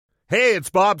Hey, it's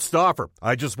Bob Stauffer.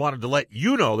 I just wanted to let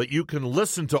you know that you can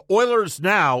listen to Oilers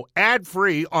Now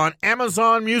ad-free on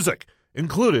Amazon Music,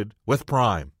 included with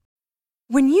Prime.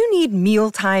 When you need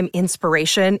mealtime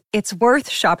inspiration, it's worth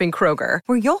shopping Kroger,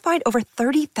 where you'll find over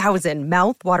 30,000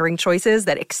 mouth-watering choices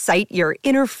that excite your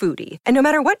inner foodie. And no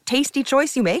matter what tasty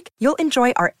choice you make, you'll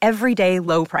enjoy our everyday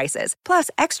low prices, plus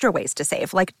extra ways to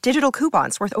save, like digital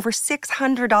coupons worth over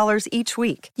 $600 each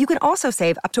week. You can also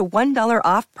save up to $1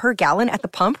 off per gallon at the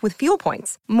pump with fuel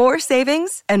points. More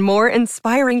savings and more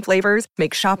inspiring flavors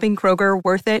make shopping Kroger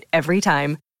worth it every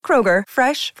time. Kroger,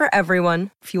 fresh for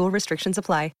everyone. Fuel restrictions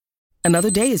apply.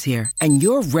 Another day is here, and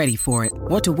you're ready for it.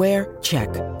 What to wear? Check.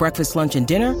 Breakfast, lunch, and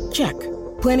dinner? Check.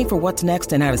 Planning for what's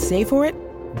next and how to save for it?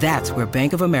 That's where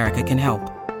Bank of America can help.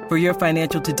 For your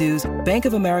financial to-dos, Bank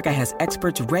of America has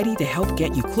experts ready to help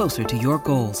get you closer to your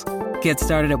goals. Get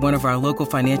started at one of our local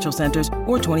financial centers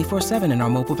or 24/7 in our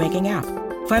mobile banking app.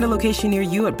 Find a location near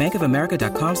you at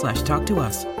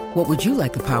bankofamerica.com/talktous. What would you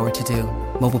like the power to do?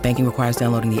 Mobile banking requires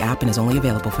downloading the app and is only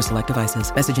available for select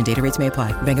devices. Message and data rates may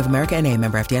apply. Bank of America N.A.,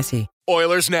 member FDIC.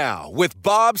 Oilers Now with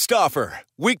Bob Stauffer.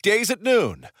 Weekdays at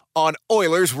noon on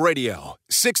Oilers Radio,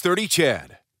 630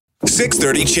 CHED.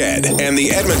 630 CHED and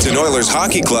the Edmonton Oilers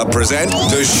Hockey Club present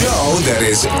the show that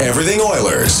is everything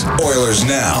Oilers. Oilers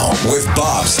Now with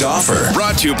Bob Stauffer.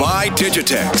 Brought to you by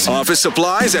Digitex. Office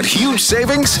supplies at huge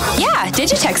savings? Yeah,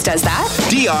 Digitex does that.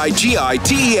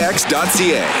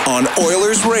 digitex.ca on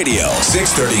Oilers Radio,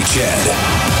 630 CHED.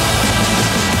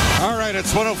 All right,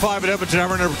 it's 105 at Edmonton,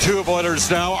 hour number 2 of Oilers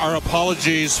Now. Our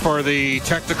apologies for the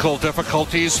technical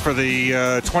difficulties for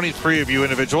the 23 of you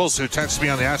individuals who texted me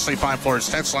on the Ashley Fine Floors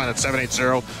text line at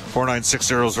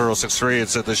 780-496-0063 and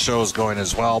said this show is going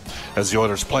as well as the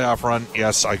Oilers playoff run.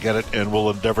 Yes, I get it, and we'll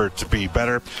endeavor to be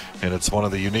better. And it's one of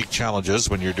the unique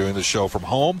challenges when you're doing the show from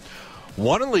home.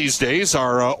 One of these days,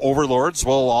 our overlords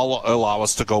will all allow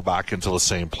us to go back into the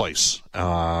same place.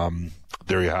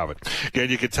 There you have it. Again,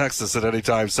 you can text us at any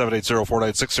time,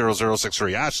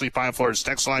 780-496-0063. Ashley Fine Floors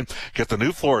text line. Get the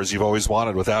new floors you've always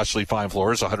wanted with Ashley Fine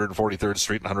Floors, 143rd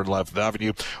Street and 111th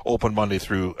Avenue. Open Monday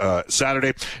through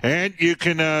Saturday. And you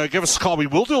can give us a call. We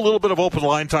will do a little bit of open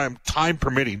line time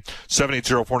permitting.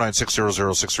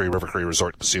 780-496-0063, River Cree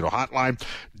Resort Casino Hotline.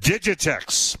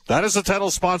 Digitex. That is the title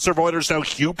sponsor of Oilers Now.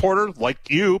 Hugh Porter, like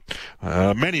you,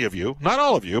 many of you, not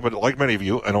all of you, but like many of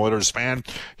you, an Oilers fan.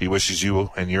 He wishes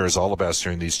you and yours all the best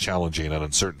during these challenging and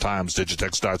uncertain times.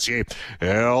 Digitex.ca,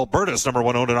 Alberta's number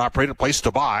one owned and operated place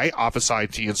to buy office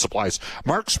IT and supplies.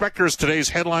 Mark Spector is today's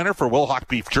headliner for Wilhauk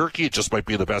Beef Jerky. It just might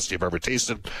be the best you've ever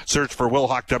tasted. Search for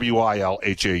Wilhauk,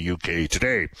 Wilhauk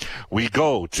today. We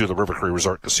go to the River Cree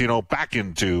Resort Casino, back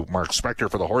into Mark Spector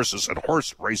for the horses and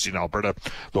horse racing Alberta.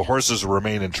 The horses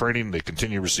remain in training. They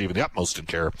continue receiving the utmost in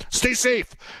care. Stay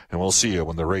safe, and we'll see you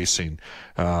when they're racing.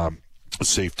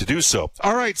 Safe to do so.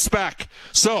 All right, Spec.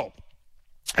 So,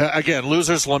 again,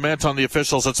 losers lament on the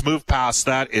officials. Let's move past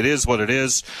that. It is what it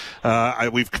is.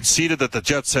 We've conceded that the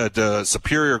Jets had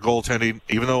superior goaltending,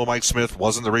 even though Mike Smith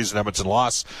wasn't the reason Edmonton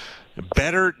lost.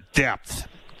 Better depth.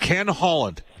 Ken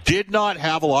Holland did not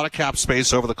have a lot of cap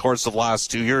space over the course of the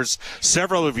last 2 years.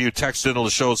 Several of you texted into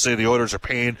the show saying the Oilers are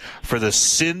paying for the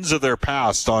sins of their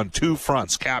past on two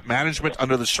fronts. Cap management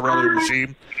under the Chiarelli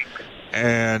regime,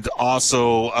 and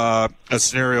also a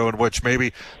scenario in which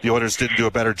maybe the Oilers didn't do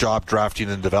a better job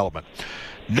drafting and development.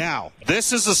 Now,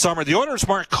 this is the summer. The Oilers,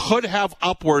 Mark, could have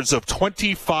upwards of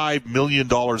 $25 million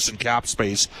in cap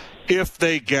space if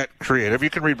they get creative. You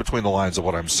can read between the lines of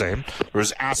what I'm saying.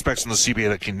 There's aspects in the CBA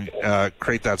that can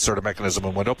create that sort of mechanism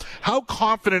and window. How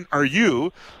confident are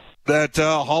you that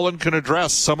Holland can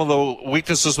address some of the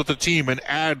weaknesses with the team and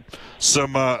add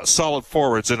some solid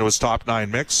forwards into his top 9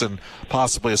 mix and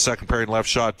possibly a second pairing left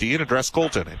shot D and address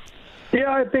goaltending?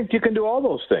 Yeah, I think you can do all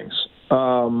those things.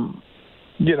 I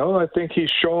think he's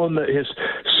shown that he's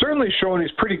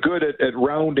pretty good at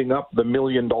rounding up the $1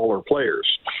 million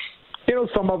players.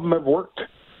 Some of them have worked.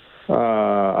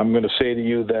 I'm going to say to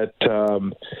you that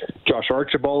Josh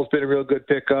Archibald's been a real good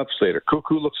pickup. Slater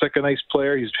Cuckoo looks like a nice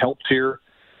player. He's helped here.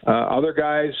 Other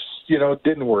guys,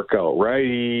 didn't work out,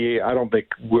 right? I don't think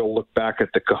we'll look back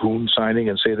at the Cahoon signing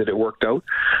and say that it worked out.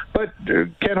 But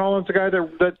Ken Holland's a guy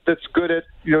that's good at,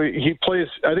 he plays,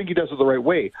 I think he does it the right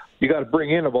way. You got to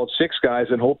bring in about 6 guys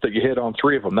and hope that you hit on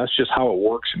 3 of them. That's just how it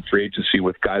works in free agency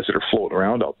with guys that are floating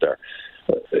around out there.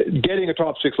 Getting a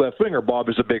top 6 left winger, Bob,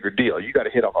 is a bigger deal. You got to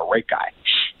hit on the right guy,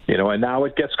 and now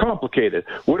it gets complicated.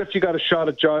 What if you got a shot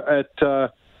at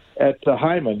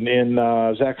Hyman in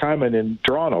Zach Hyman in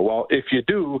Toronto? Well, if you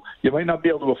do, you might not be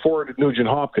able to afford Nugent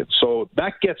Hopkins. So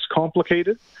that gets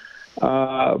complicated.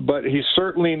 But he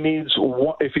certainly needs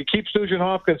one. If he keeps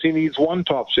Nugent-Hopkins, he needs one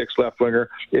top six left winger.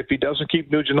 If he doesn't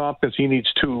keep Nugent-Hopkins, he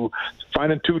needs two.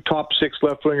 Finding two top six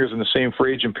left wingers in the same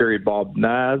free agent period, Bob,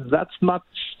 that's not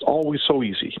always so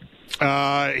easy.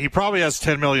 He probably has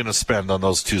 $10 million to spend on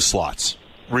those two slots,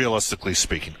 realistically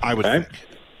speaking, I would think.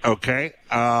 Okay.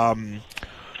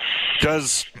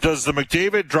 Does the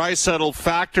McDavid-Draisaitl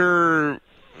factor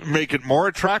make it more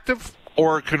attractive?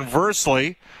 Or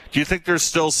conversely, do you think there's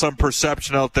still some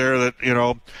perception out there that,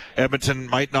 Edmonton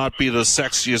might not be the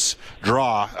sexiest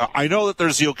draw? I know that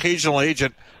there's the occasional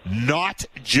agent, not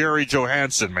Jerry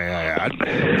Johansson, may I add,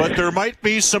 but there might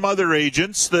be some other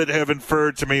agents that have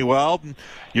inferred to me, well,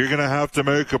 you're going to have to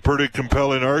make a pretty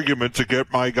compelling argument to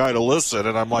get my guy to listen.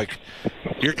 And I'm like,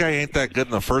 your guy ain't that good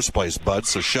in the first place, bud,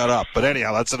 so shut up. But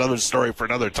anyhow, that's another story for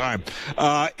another time.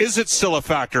 Is it still a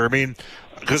factor? I mean,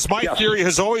 because my theory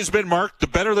has always been, Mark, the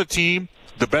better the team,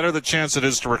 the better the chance it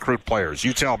is to recruit players.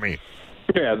 You tell me.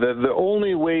 Yeah, the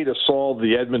only way to solve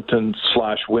the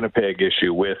Edmonton/Winnipeg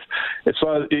issue with it's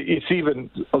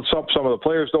even some of the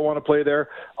players don't want to play there.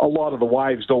 A lot of the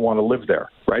wives don't want to live there,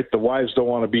 right? The wives don't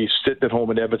want to be sitting at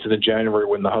home in Edmonton in January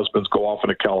when the husbands go off on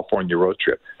a California road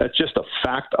trip. That's just a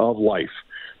fact of life.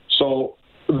 So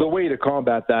the way to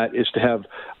combat that is to have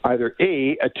either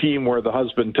a team where the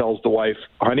husband tells the wife,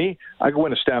 honey, I go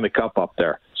win a Stanley Cup up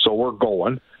there, so we're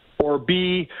going. Or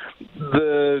B,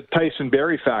 the Tyson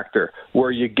Barrie factor,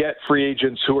 where you get free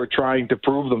agents who are trying to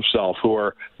prove themselves, who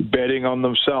are betting on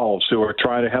themselves, who are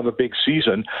trying to have a big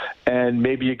season, and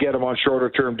maybe you get them on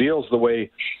shorter-term deals the way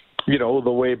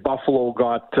Buffalo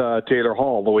got Taylor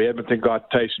Hall, the way Edmonton got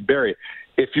Tyson Barrie.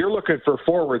 If you're looking for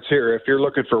forwards here, if you're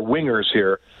looking for wingers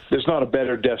here, there's not a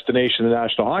better destination in the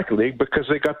National Hockey League because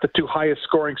they got the two highest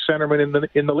scoring centermen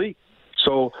in the league.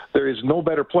 So there is no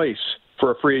better place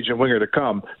for a free agent winger to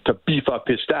come to beef up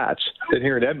his stats than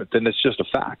here in Edmonton. It's just a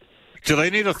fact. Do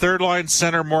they need a third-line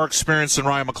center more experienced than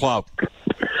Ryan McLeod?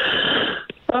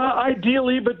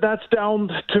 Ideally, but that's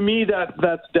down to me.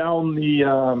 That's down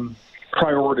the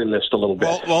priority list a little bit.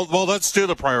 Well, let's do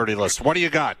the priority list. What do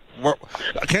you got?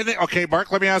 Okay,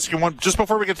 Mark, let me ask you one just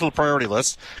before we get to the priority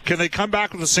list. Can they come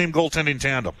back with the same goaltending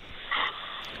tandem?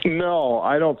 No,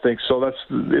 I don't think so.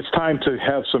 It's time to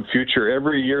have some future.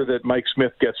 Every year that Mike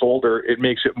Smith gets older, it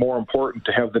makes it more important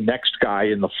to have the next guy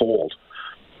in the fold.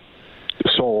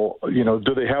 So,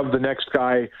 do they have the next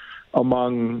guy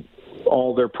among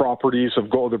all their property of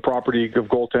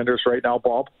goaltenders right now,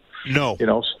 Bob? No.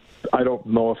 I don't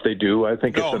know if they do. I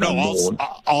think it's an unknown.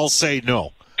 I'll say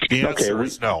no. The answer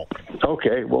is no.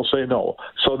 Okay, we'll say no.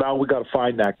 So now we got to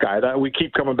find that guy. We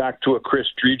keep coming back to a Chris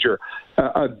Driedger.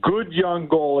 A good young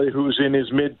goalie who's in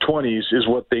his mid-20s is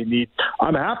what they need.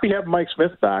 I'm happy to have Mike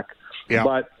Smith back,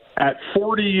 but at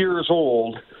 40 years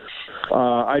old,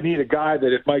 I need a guy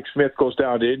that if Mike Smith goes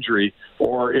down to injury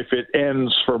or if it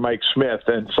ends for Mike Smith,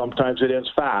 and sometimes it ends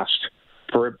fast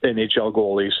for NHL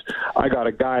goalies, I got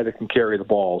a guy that can carry the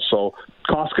ball. So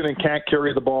Koskinen can't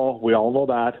carry the ball. We all know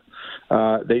that.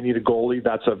 They need a goalie.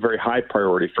 That's a very high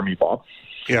priority for me, Bob.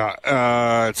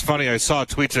 Yeah, it's funny. I saw a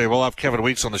tweet today. We'll have Kevin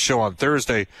Weeks on the show on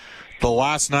Thursday. The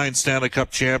last 9 Stanley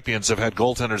Cup champions have had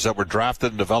goaltenders that were drafted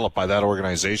and developed by that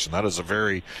organization. That is a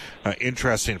very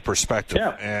interesting perspective.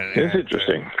 Yeah, it's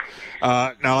interesting.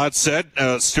 Now, that said,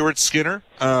 Stuart Skinner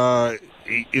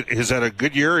has had a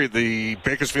good year. The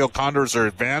Bakersfield Condors are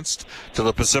advanced to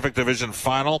the Pacific Division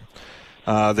Final.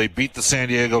 They beat the San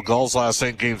Diego Gulls last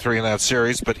night, Game 3 in that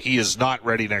series, but he is not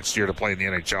ready next year to play in the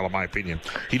NHL, in my opinion.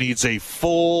 He needs a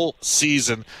full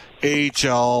season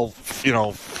AHL,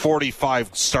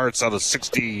 45 starts out of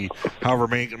 60, however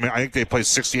many. I think they play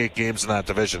 68 games in that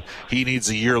division. He needs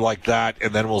a year like that,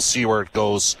 and then we'll see where it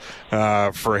goes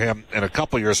for him in a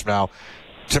couple years from now.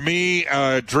 To me,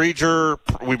 Driedger,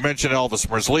 we mentioned Elvis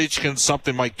Merzlichkin.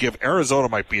 Something might give. Arizona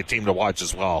might be a team to watch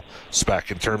as well,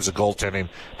 Spec, in terms of goaltending.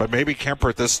 But maybe Kemper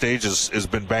at this stage has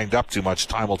been banged up too much.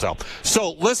 Time will tell.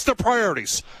 So, list of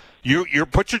priorities. You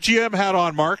put your GM hat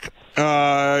on, Mark.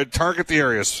 Target the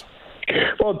areas.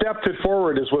 Well, depth at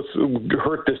forward is what's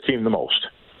hurt this team the most.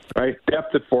 Right?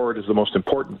 Depth at forward is the most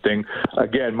important thing.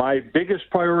 Again, my biggest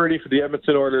priority for the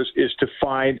Edmonton Oilers is to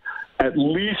find at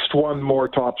least one more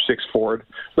top 6 forward.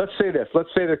 Let's say this. Let's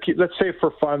say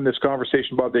for fun, this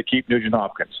conversation about they keep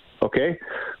Nugent-Hopkins. Okay?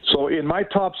 So in my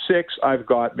top 6, I've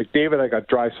got McDavid, I got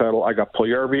Draisaitl, I got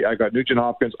Puljujarvi, I got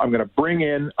Nugent-Hopkins. I'm going to bring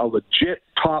in a legit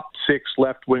top 6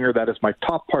 left winger. That is my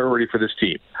top priority for this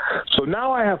team. So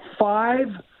now I have 5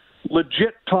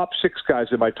 legit top 6 guys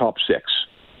in my top 6.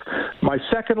 My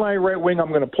second line right wing, I'm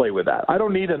going to play with that. I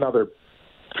don't need another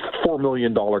 $4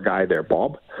 million guy there,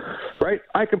 Bob. right?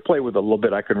 I can play with a little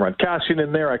bit. I can run Cassian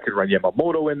in there. I can run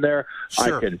Yamamoto in there.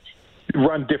 Sure. I can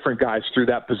run different guys through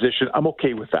that position. I'm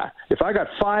okay with that. If I got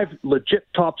 5 legit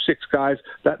top 6 guys,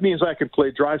 that means I can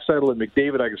play Draisaitl and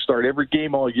McDavid. I can start every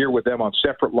game all year with them on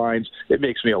separate lines. It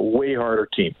makes me a way harder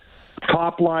team.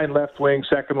 Top line left wing,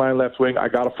 second line left wing, I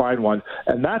got to find one.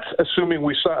 And that's assuming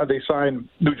they sign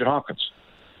Nugent Hopkins,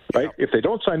 right? Yeah. If they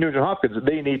don't sign Nugent Hopkins,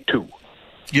 they need 2.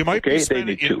 You might be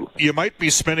spending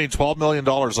 $12 million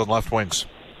on left wings.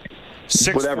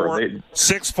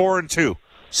 6, 4, and 2.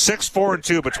 6, 4, and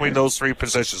 2 between those 3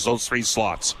 positions, those 3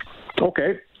 slots.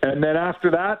 Okay. And then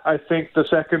after that, I think the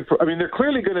second – I mean, they're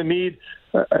clearly going to need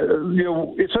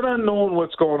it's an unknown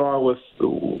what's going on with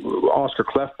Oscar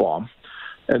Klefbom,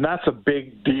 and that's a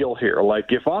big deal here. Like,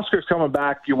 if Oscar's coming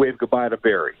back, you wave goodbye to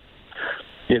Barrie.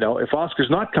 If Oscar's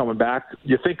not coming back,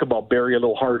 you think about Barrie a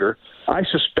little harder. I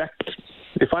suspect –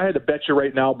 if I had to bet you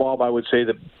right now, Bob, I would say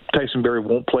that Tyson Barrie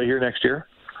won't play here next year.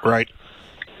 Right.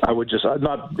 I would just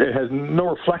it has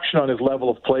no reflection on his level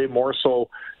of play, more so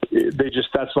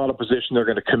that's not a position they're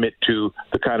going to commit to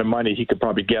the kind of money he could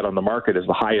probably get on the market as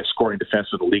the highest scoring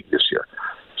defenseman in the league this year.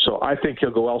 So I think he'll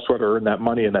go elsewhere to earn that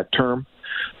money in that term.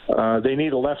 They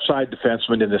need a left side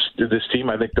defenseman in this team.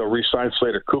 I think they'll re-sign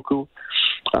Slater Cuckoo.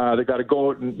 They got to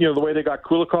go, the way they got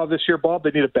Kulikov this year, Bob,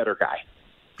 they need a better guy.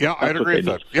 Yeah, I'd agree with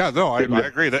that. Yeah, no, I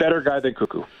agree. Better guy than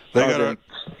Cuckoo.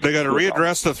 They got to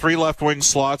readdress the 3 left wing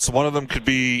slots. One of them could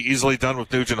be easily done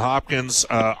with Nugent Hopkins.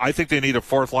 I think they need a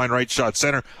 4th line right shot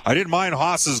center. I didn't mind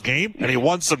Haas's game, and he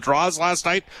won some draws last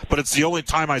night, but it's the only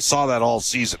time I saw that all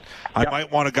season. I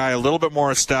might want a guy a little bit more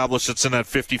established that's in that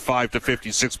 55 to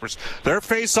 56%. Their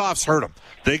face-offs hurt them.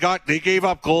 They gave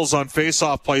up goals on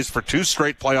face-off plays for 2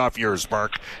 straight playoff years,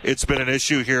 Mark. It's been an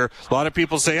issue here. A lot of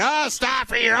people say,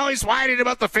 stop it, you're always whining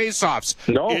about the face-offs.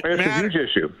 No, it's a huge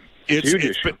issue.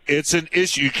 It's an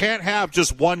issue. You can't have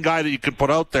just one guy that you can put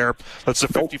out there that's a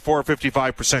 54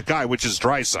 55% guy, which is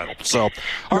Draisaitl. So,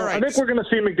 all right. I think we're going to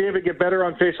see McDavid get better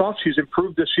on faceoffs. He's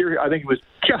improved this year. I think he was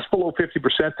just below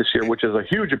 50% this year, which is a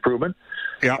huge improvement.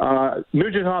 Yeah.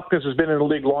 Nugent Hopkins has been in the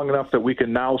league long enough that we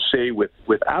can now say with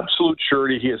absolute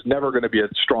surety he is never going to be a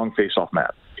strong faceoff man.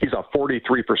 He's a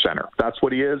 43%er. That's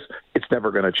what he is. It's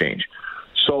never going to change.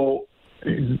 So,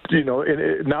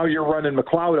 now you're running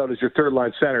McLeod out as your 3rd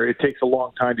line center. It takes a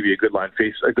long time to be a good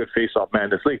face-off man in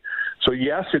this league. So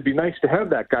yes, it'd be nice to have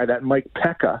that guy, that Mike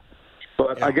Pekka.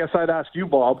 But yeah. I guess I'd ask you,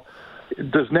 Bob,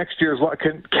 can next year's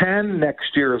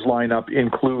lineup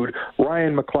include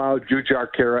Ryan McLeod, Jujhar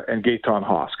Khaira, and Gaetan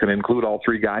Haas? Can it include all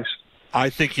 3 guys? I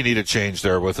think you need a change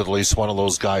there with at least one of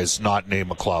those guys not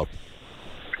named McLeod.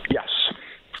 Yes.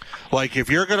 Like, if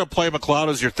you're going to play McLeod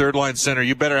as your 3rd line center,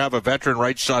 you better have a veteran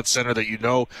right shot center that you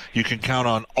can count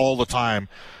on all the time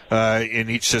in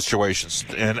each situation.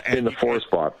 And in the 4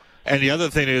 spot. And the other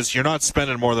thing is, you're not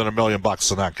spending more than $1 million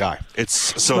on that guy.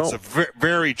 It's a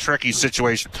very tricky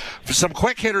situation. For some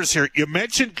quick hitters here, you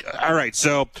mentioned. All right,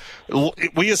 so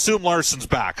we assume Larson's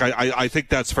back. I think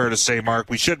that's fair to say, Mark.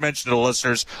 We should mention to the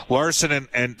listeners, Larson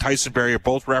and Tyson Barrie are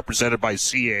both represented by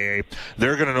CAA.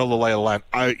 They're going to know the lay of the land.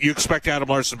 You expect Adam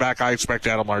Larsson back. I expect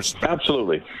Adam Larsson back.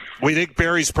 Absolutely. We think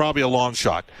Barry's probably a long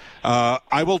shot.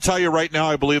 I will tell you right now,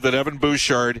 I believe that Evan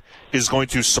Bouchard is going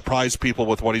to surprise people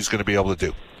with what he's going to be able to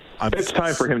do. It's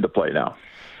time for him to play now.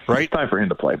 Right? It's time for him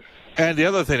to play. And the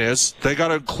other thing is, they got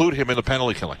to include him in the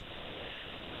penalty killing.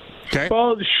 Okay?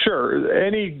 Well, sure.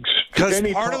 Any top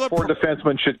 4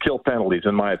 defenseman should kill penalties,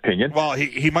 in my opinion. Well,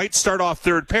 he might start off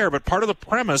 3rd pair, but part of the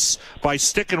premise by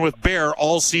sticking with Bear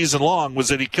all season long was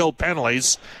that he killed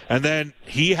penalties, and then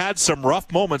he had some rough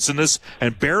moments in this,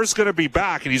 and Bear's going to be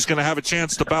back, and he's going to have a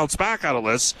chance to bounce back out of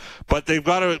this, but they've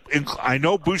got to – I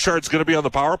know Bouchard's going to be on the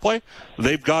power play.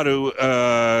 They've got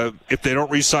to if they don't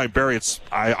re-sign Barrie,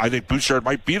 I think Bouchard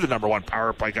might be the number 1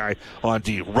 power play guy on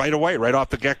D right away, right off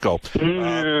the get-go.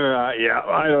 Yeah,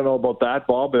 I don't know about that,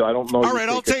 Bob. I don't know. All right,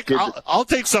 I'll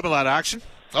take some of that action.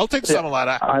 I'll take some of that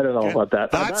action. I don't know about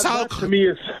that.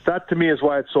 That to me is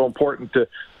why it's so important to,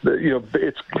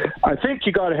 I think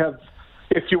you got to have,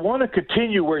 if you want to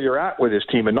continue where you're at with this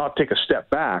team and not take a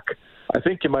step back, I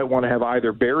think you might want to have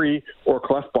either Barrie or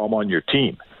Klefbom on your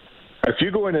team. If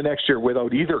you go into next year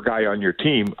without either guy on your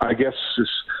team, I guess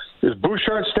is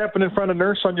Bouchard stepping in front of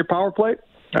Nurse on your power play?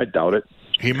 I doubt it.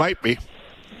 He might be.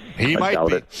 He might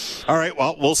be. All right,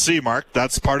 well, we'll see, Mark.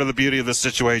 That's part of the beauty of this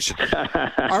situation.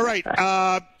 All right.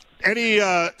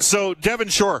 So Devin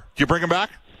Shore, do you bring him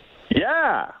back?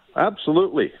 Yeah,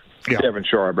 absolutely. Yeah. Devin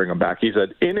Shore, I bring him back. He's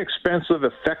an inexpensive,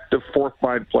 effective 4th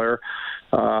line player.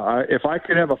 If I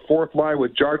could have a fourth line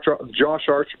with Josh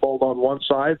Archibald on one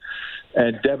side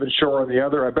and Devin Shore on the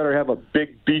other, I better have a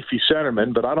big, beefy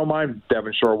centerman, but I don't mind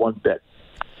Devin Shore one bit.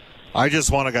 I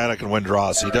just want a guy that can win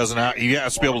draws. He has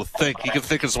to be able to think. He can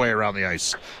think his way around the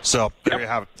ice. So there you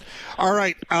have it. All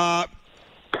right.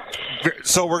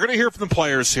 So we're going to hear from the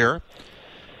players here.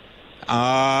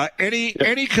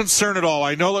 Any concern at all?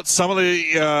 I know that some of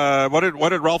the what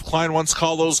did Ralph Klein once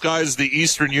call those guys? The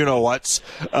Eastern you-know-whats.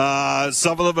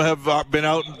 Some of them have been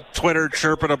out on Twitter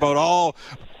chirping about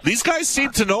these guys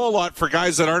seem to know a lot for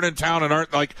guys that aren't in town and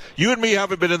aren't like you and me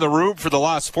haven't been in the room for the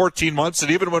last 14 months. And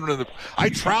even when I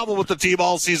travel with the team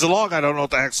all season long, I don't know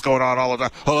what the heck's going on all the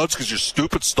time. Oh, that's because you're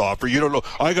stupid, Stoffer. You don't know.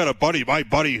 I got my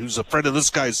buddy who's a friend of this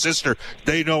guy's sister.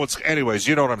 They know it's anyways.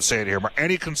 You know what I'm saying here.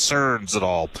 Any concerns at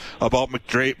all about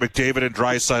McDavid and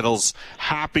Draisaitl's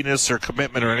happiness or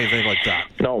commitment or anything like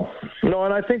that? No,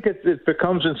 and I think it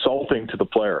becomes insulting to the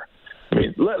player. I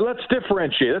mean, let's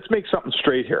differentiate. Let's make something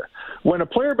straight here. When a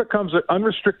player becomes an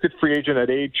unrestricted free agent at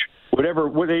age, what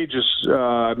age is,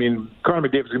 Connor McDavid's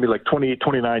going to be like 28,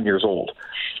 29 years old.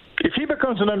 If he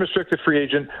becomes an unrestricted free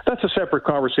agent, that's a separate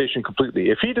conversation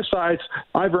completely. If he decides,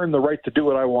 I've earned the right to do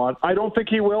what I want, I don't think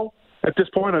he will at this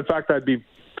point. In fact, I'd be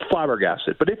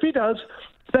flabbergasted. But if he does,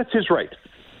 that's his right.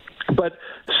 But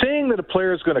saying that a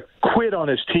player is going to quit on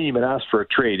his team and ask for a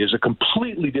trade is a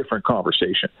completely different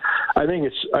conversation. I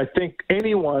think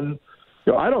anyone,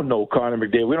 I don't know Connor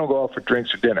McDavid. We don't go out for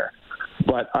drinks or dinner,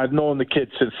 but I've known the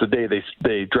kid since the day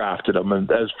they drafted him,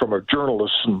 and as from a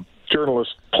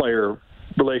journalist-player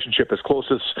relationship, as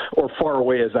close as or far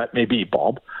away as that may be,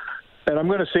 Bob. And I'm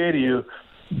going to say to you,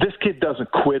 this kid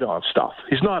doesn't quit on stuff.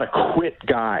 He's not a quit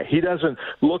guy. He doesn't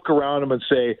look around him and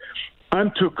say, I'm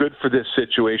too good for this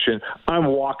situation. I'm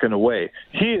walking away.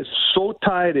 He is so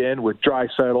tied in with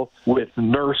Draisaitl, with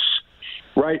Nurse,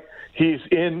 right? He's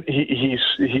him and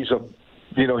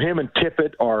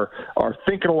Tippett are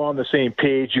thinking along the same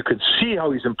page. You can see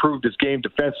how he's improved his game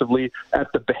defensively at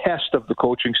the behest of the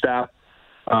coaching staff.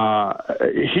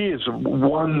 He is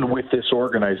one with this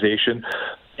organization.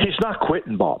 He's not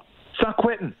quitting, Bob. He's not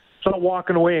quitting. It's not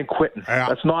walking away and quitting. Yeah.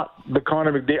 That's not the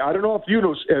Connor McDavid. I don't know if you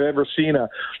have ever seen a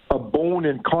bone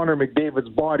in Connor McDavid's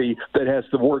body that has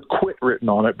the word quit written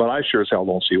on it, but I sure as hell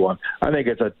don't see one. I think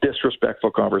it's a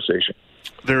disrespectful conversation.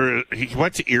 He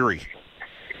went to Erie,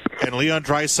 and Leon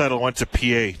Draisaitl went to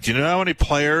PA. Do you know how many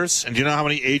players, and do you know how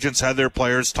many agents had their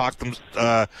players talk them,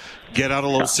 get out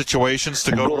of those situations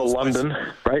to go to London,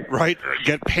 places? Right?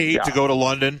 Get paid to go to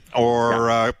London,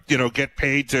 or get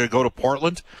paid to go to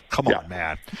Portland. Come on,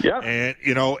 man. Yeah. And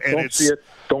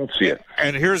don't see it.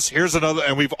 And here's another,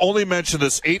 and we've only mentioned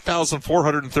this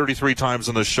 8,433 times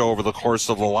in this show over the course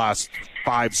of the last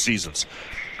 5 seasons.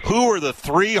 Who are the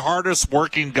 3 hardest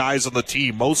working guys on the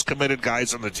team, most committed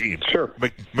guys on the team? Sure.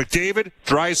 McDavid,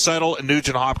 Draisaitl, and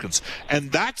Nugent Hopkins.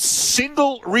 And that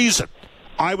single reason,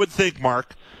 I would think,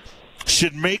 Mark,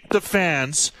 should make the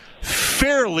fans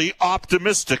fairly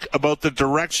optimistic about the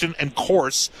direction and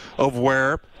course of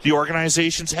where the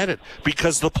organization's headed.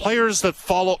 Because the players that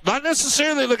follow, not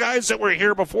necessarily the guys that were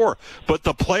here before, but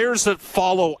the players that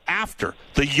follow after,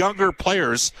 the younger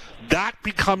players, that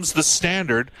becomes the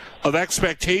standard of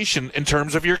expectation in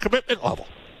terms of your commitment level.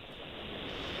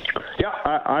 Yeah,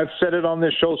 I've said it on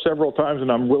this show several times,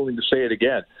 and I'm willing to say it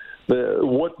again.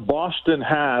 What Boston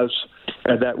has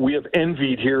that we have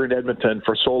envied here in Edmonton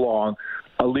for so long,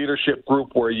 a leadership group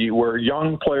where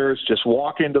young players just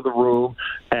walk into the room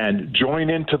and join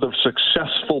into the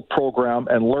successful program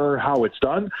and learn how it's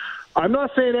done. I'm not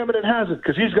saying Edmonton has it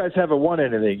because these guys haven't won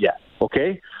anything yet,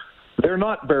 okay? They're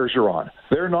not Bergeron.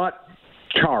 They're not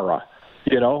Chara.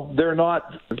 They're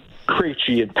not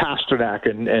Krejci and Pasternak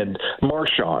and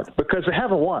Marchand because they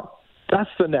haven't won.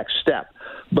 That's the next step.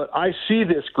 But I see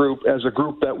this group as a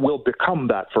group that will become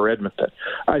that for Edmonton.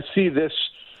 I see this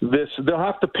they'll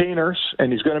have to pay Nurse,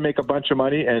 and he's going to make a bunch of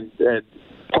money, and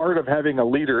part of having a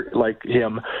leader like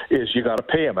him is you got to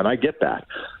pay him, and I get that.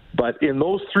 But in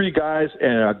those 3 guys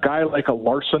and a guy like a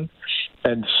Larson,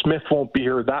 and Smith won't be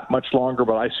here that much longer,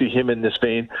 but I see him in this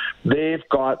vein, they've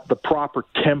got the proper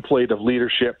template of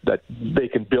leadership that they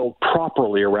can build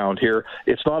properly around here.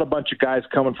 It's not a bunch of guys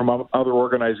coming from other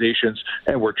organizations,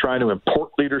 and we're trying to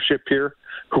import leadership here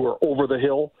who are over the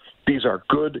hill. These are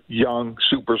good, young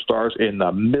superstars in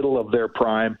the middle of their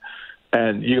prime.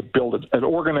 And you build an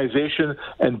organization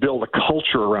and build a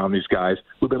culture around these guys.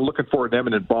 We've been looking for an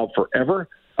Edmonton, Bob, forever.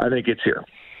 I think it's here.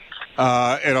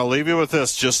 And I'll leave you with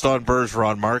this, just on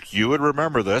Bergeron, Mark. You would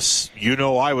remember this.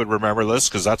 I would remember this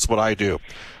because that's what I do.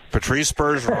 Patrice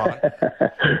Bergeron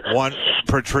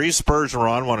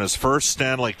won his first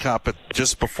Stanley Cup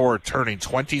just before turning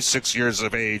 26 years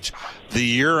of age. The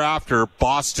year after,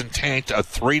 Boston tanked a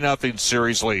 3-0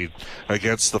 series lead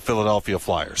against the Philadelphia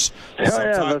Flyers. Yeah,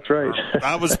 that's right.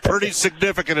 That was pretty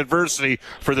significant adversity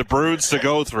for the Bruins to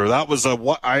go through. That was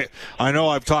I know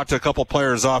I've talked to a couple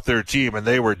players off their team, and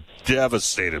they were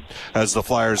devastated as the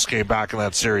Flyers came back in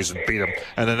that series and beat them.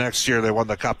 And the next year they won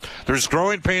the Cup. There's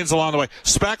growing pains along the way.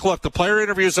 Spec, look, the player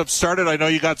interviews have started. I know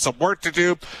you got some work to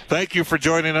do. Thank you for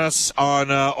joining us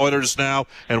on Oilers Now,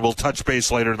 and we'll touch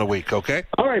base later in the week, okay?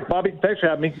 All right, Bobby. Thanks for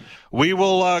having me. We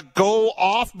will go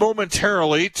off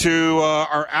momentarily to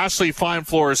our Ashley Fine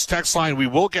Floors text line. We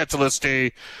will get to this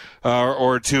day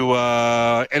or to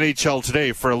NHL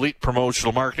Today for Elite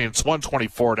Promotional Marketing. It's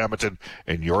 124 at Edmonton,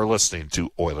 and you're listening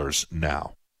to Oilers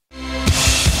Now.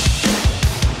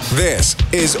 This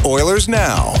is Oilers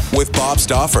Now with Bob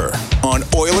Stauffer on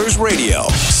Oilers Radio,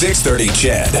 630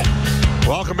 CHED.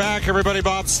 Welcome back, everybody.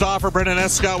 Bob Stauffer, Brendan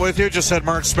Escott with you. Just had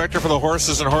Mark Spector for the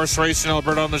Horses and Horse Racing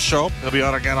Alberta on the show. He'll be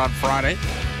on again on Friday.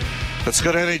 Let's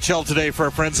go to NHL Today for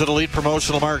our friends at Elite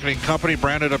Promotional Marketing Company.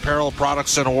 Branded apparel,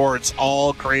 products, and awards,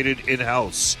 all created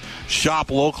in-house.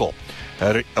 Shop local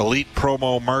at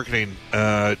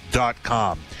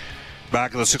ElitePromoMarketing.com.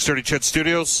 Back in the 630 CHED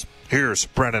studios. Here's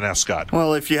Brendan Escott.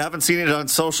 Well, if you haven't seen it on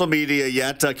social media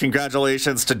yet,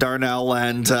 congratulations to Darnell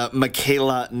and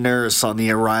Michaela Nurse on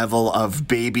the arrival of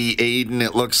baby Aiden.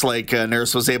 It looks like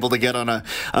Nurse was able to get on a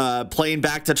plane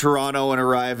back to Toronto and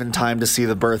arrive in time to see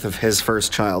the birth of his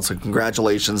first child. So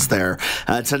congratulations there.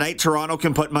 Tonight, Toronto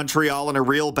can put Montreal in a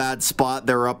real bad spot.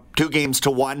 They're up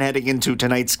 2-1 heading into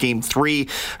tonight's game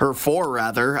 4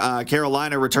 rather.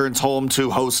 Carolina returns home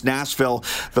to host Nashville,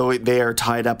 though they are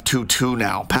tied up 2-2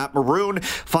 now. Pat Maroon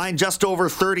fined just over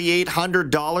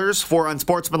 $3,800 for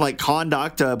unsportsmanlike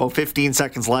conduct. About 15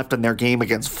 seconds left in their game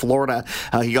against Florida.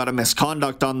 He got a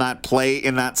misconduct on that play.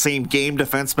 In that same game,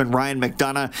 defenseman Ryan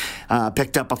McDonough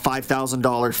picked up a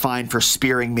 $5,000 fine for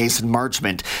spearing Mason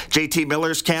Marchment. JT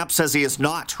Miller's camp says he has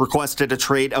not requested a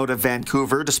trade out of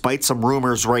Vancouver, despite some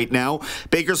rumors right now.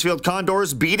 Bakersfield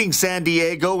Condors beating San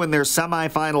Diego in their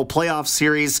semifinal playoff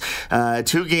series.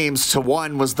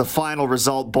 2-1 was the final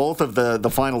result. Both of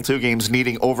the final two games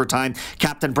needing overtime.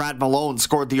 Captain Brad Malone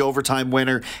scored the overtime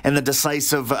winner in the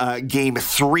decisive game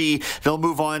 3. They'll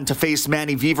move on to face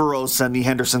Manny Viveros and the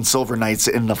Henderson Silver Knights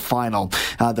in the final,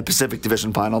 the Pacific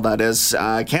Division final, that is.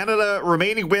 Canada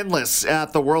remaining winless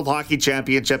at the World Hockey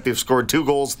Championship. They've scored 2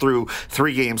 goals through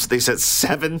 3 games. They set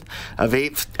 7 of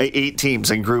 8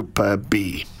 teams in Group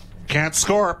B. Can't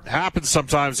score. Happens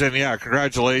sometimes, and yeah,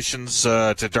 congratulations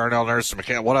to Darnell Nurse and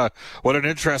McCann. What an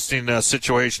interesting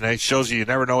situation. It shows you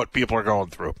never know what people are going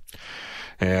through.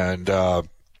 And the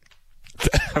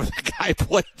guy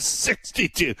played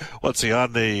 62. What's he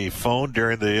on the phone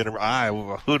during the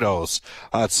interview? Who knows?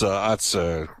 That's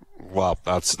a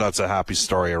happy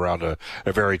story around a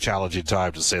very challenging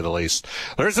time, to say the least.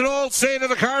 There's an old saying in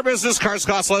the car business: cars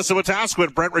cost less than a task.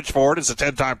 When Brentridge Ford is a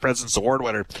 10-time President's Award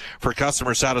winner for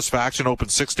customer satisfaction, open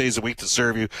 6 days a week to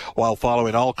serve you while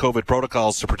following all COVID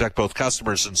protocols to protect both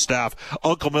customers and staff.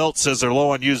 Uncle Milt says they're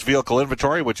low on used vehicle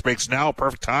inventory, which makes now a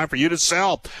perfect time for you to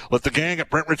sell. Let the gang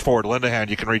at Brentridge Ford lend a hand.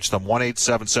 You can reach them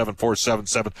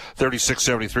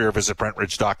 1-877-477-3673 or visit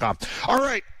Brentridge.com. All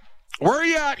right, where are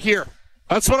you at here?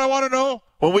 That's what I want to know.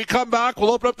 When we come back,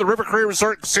 we'll open up the River Cree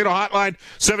Resort Casino hotline,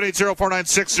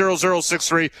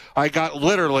 780-496-0063. I got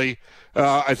literally,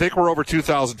 I think we're over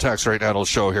 2,000 texts right now to the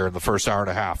show here in the first hour and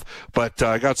a half. But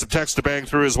I got some texts to bang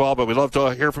through as well, but we'd love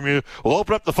to hear from you. We'll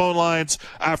open up the phone lines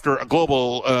after a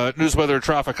global news weather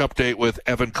traffic update with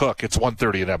Evan Cook. It's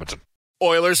 1:30 in Edmonton.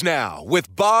 Oilers Now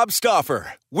with Bob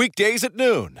Stauffer. Weekdays at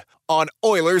noon on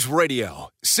Oilers Radio,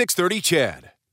 630 CHED.